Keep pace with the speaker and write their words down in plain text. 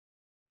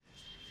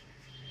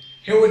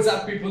Hey, what's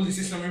up people, this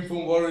is Naveen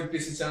from War with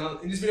PC channel.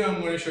 In this video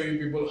I'm going to show you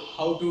people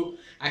how to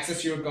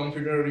access your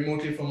computer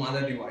remotely from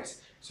other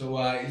device. So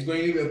it's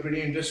going to be a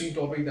pretty interesting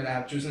topic that I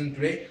have chosen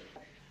today,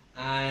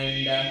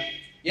 and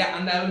yeah,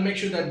 and I will make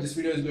sure that this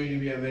video is going to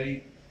be a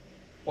very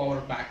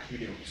power packed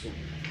video. So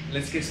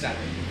let's get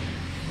started.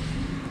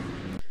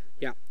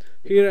 Yeah,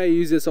 here I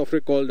use a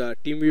software called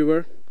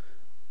TeamViewer,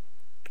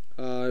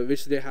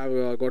 which they have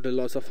got a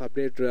lots of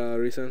update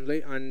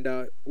recently. And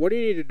what you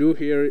need to do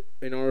here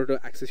in order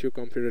to access your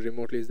computer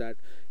remotely is that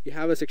you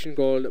have a section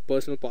called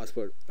personal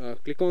password.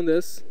 Click on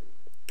this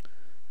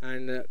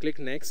and click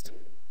next,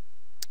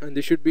 and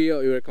this should be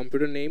your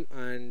computer name,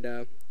 and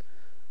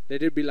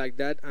let it be like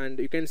that, and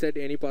you can set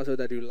any password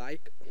that you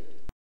like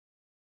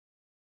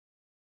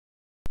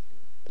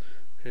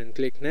and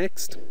click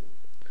next.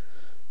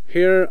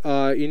 Here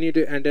you need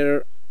to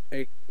enter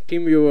a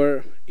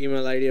TeamViewer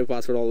email ID or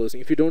password, all those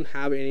things. If you don't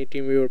have any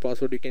TeamViewer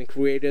password, you can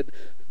create it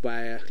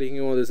by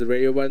clicking on this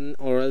radio button,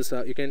 or else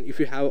you can, if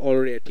you have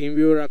already a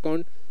TeamViewer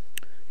account,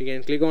 you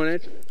can click on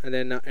it and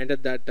then enter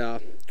that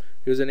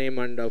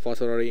username and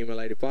password or email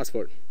ID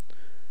password.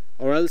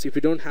 Or else if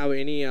you don't have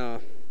any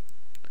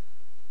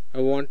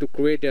want to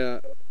create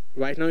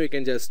right now, you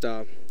can just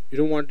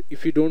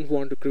if you don't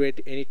want to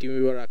create any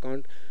TeamViewer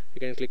account, you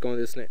can click on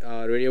this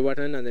radio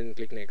button and then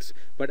click next.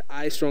 But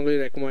I strongly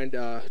recommend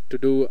to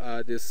do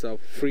this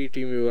free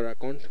TeamViewer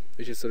account,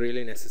 which is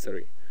really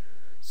necessary.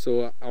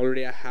 So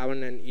already I have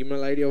an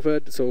email ID of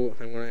it, so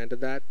I'm going to enter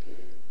that.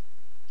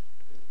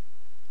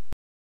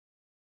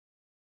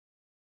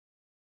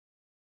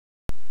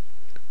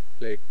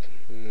 Click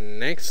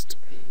next.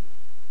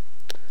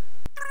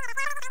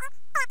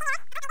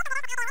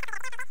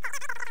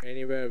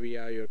 Anywhere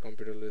via your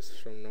computer list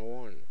from now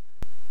on.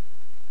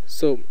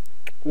 So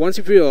once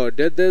if you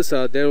did this,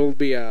 there will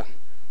be an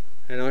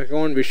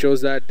icon which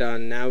shows that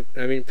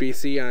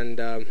PC,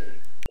 and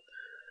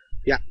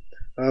yeah,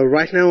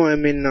 right now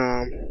I'm in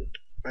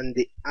on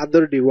the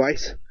other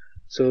device.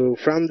 So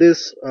from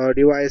this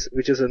device,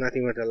 which is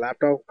nothing but a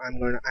laptop, I'm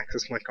going to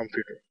access my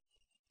computer.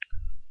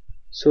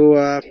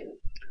 So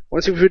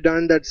once if you've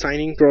done that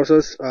signing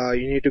process,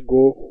 you need to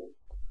go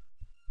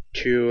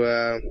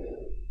to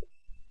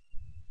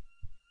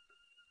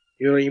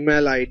your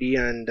email ID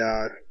and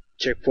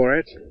check for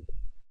it.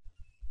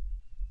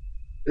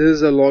 This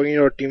is a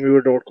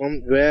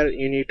login.teamviewer.com where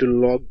you need to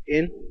log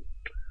in.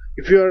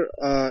 If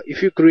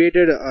you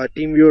created a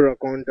TeamViewer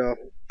account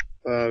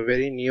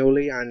very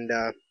newly, and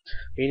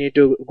you need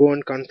to go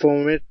and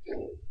confirm it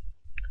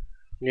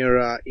in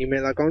your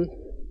email account.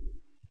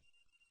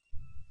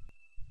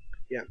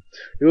 Yeah,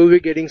 you will be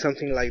getting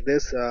something like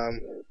this.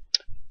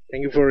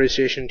 Thank you for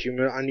registration,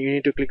 TeamViewer, and you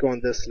need to click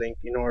on this link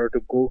in order to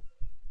go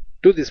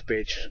to this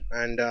page,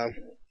 and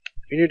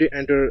you need to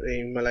enter an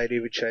email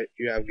ID which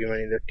you have given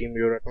in the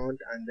TeamViewer account,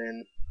 and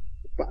then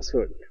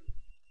password.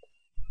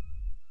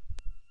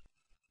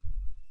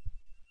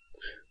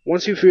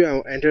 Once if you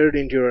have entered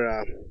into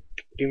your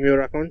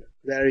TeamViewer account,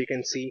 there you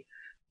can see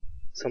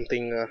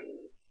something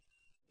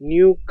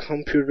new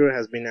computer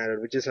has been added,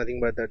 which is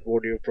nothing but that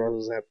what your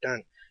process have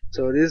done.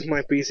 So this is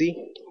my PC,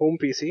 home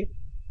PC,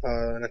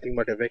 nothing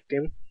but a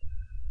victim.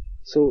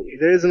 So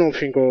there is an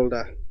option called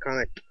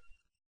connect.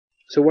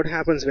 So what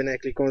happens when I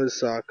click on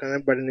this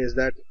connect button is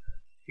that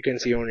you can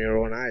see on your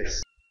own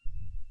eyes.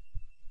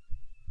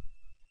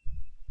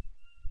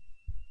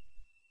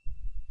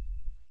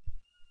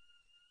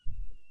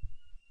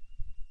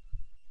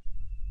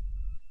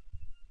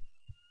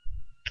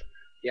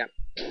 Yeah,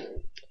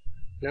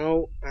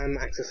 now I'm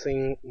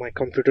accessing my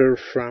computer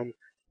from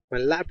my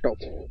laptop.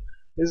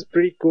 This is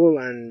pretty cool,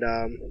 and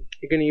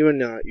you can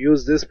even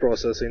use this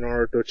process in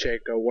order to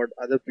check what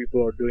other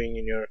people are doing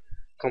in your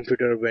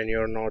computer when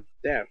you're not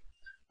there.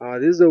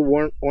 This is the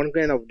one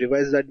kind of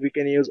device that we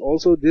can use.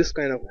 Also, this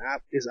kind of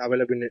app is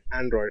available in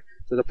Android,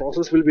 so the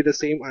process will be the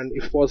same, and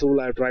if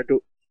possible I'll try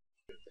to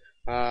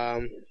I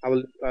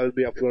will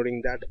be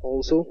uploading that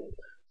also.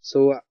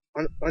 So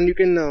and you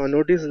can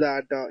notice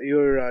that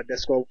your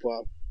desktop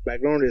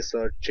background is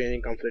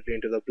changing completely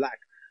into the black.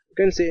 You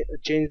can say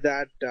change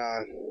that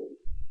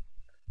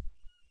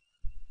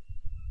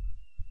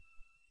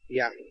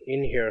yeah,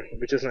 in here,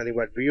 which is nothing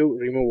but view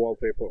remove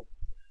wallpaper.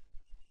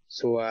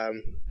 So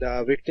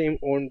the victim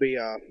won't be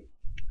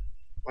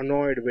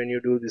annoyed when you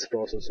do this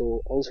process.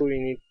 So also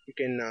you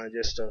can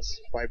just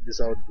swipe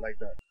this out like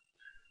that.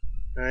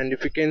 And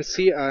if you can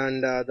see,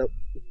 and the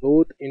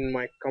both in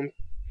my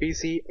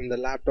PC and the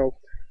laptop,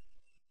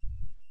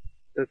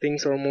 the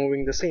things are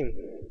moving the same.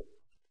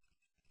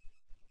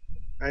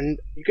 And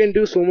you can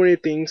do so many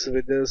things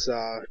with this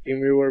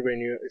TeamViewer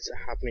when it's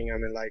happening. I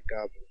mean, like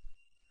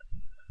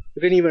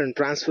you can even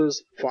transfer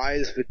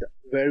files with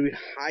very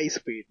high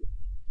speed,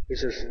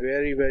 which is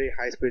very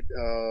high speed,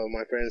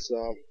 my friends.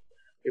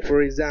 If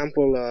for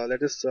example,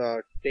 let us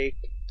take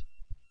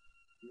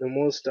the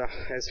most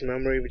highest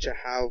memory which I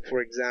have,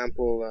 for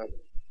example,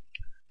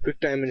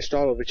 QuickTime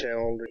installer, which I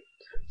already.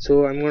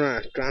 So I'm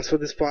gonna transfer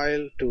this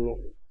file to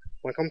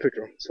my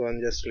computer. So I'm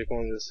just click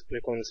on this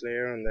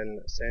layer and then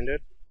send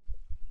it.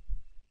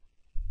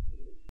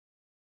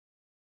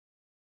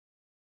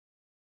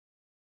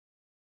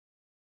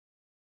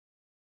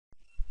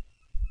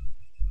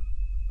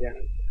 Yeah,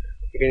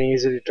 you can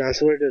easily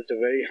transfer it at a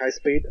very high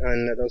speed,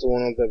 and that's also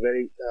one of the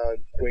very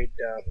great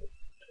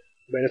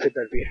benefit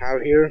that we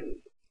have here.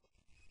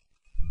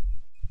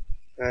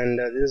 And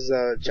this is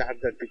a chat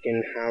that we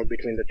can have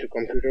between the two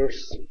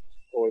computers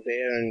over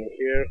there and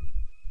here.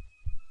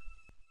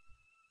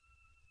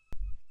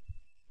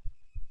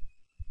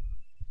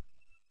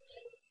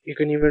 You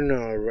can even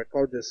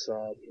record this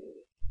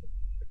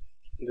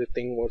the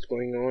thing what's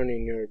going on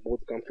in your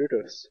both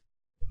computers,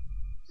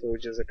 so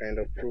which is a kind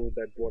of proof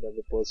that what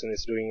other person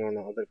is doing on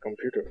the other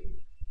computer.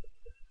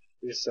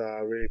 It's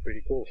really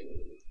pretty cool.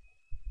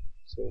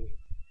 So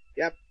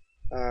yep,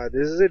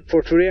 this is it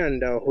for today,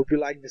 and hope you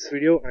like this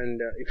video. And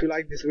if you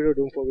like this video,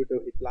 don't forget to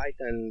hit like,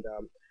 and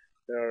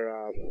there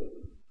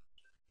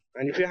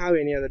and if you have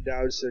any other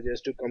doubts,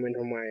 just to comment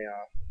on my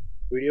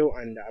video,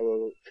 and I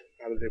will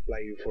reply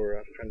you for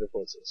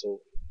 100%. So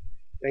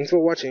thanks for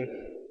watching.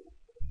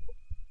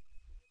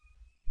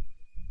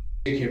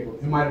 cable.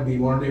 You might be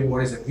wondering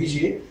what is a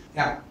VGA.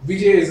 Yeah,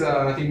 VGA is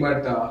nothing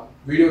but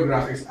video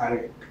graphics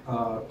array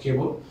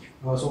cable.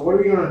 So what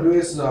we're gonna do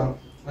is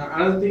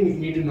another thing you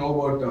need to know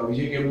about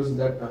VGA cables is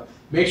that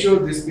make sure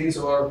these pins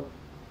are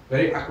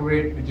very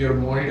accurate with your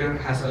monitor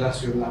as well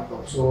as your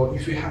laptop. So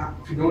if you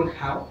don't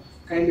have,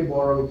 kindly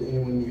borrow with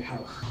anyone you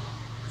have.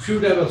 Few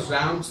type of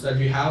RAMs that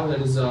we have,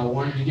 that is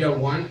one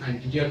DDR1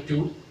 and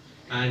DDR2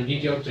 and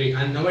DDR3,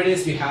 and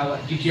nowadays we have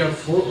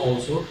DDR4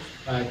 also.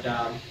 But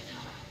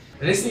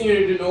the next thing you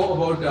need to know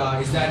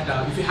about is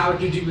that if you have a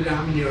 2 GB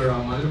RAM in your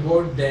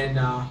motherboard, then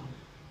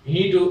you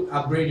need to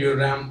upgrade your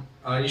RAM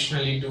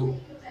additionally to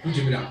 2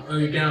 GB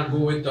RAM. You cannot go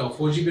with 4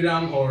 GB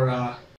RAM or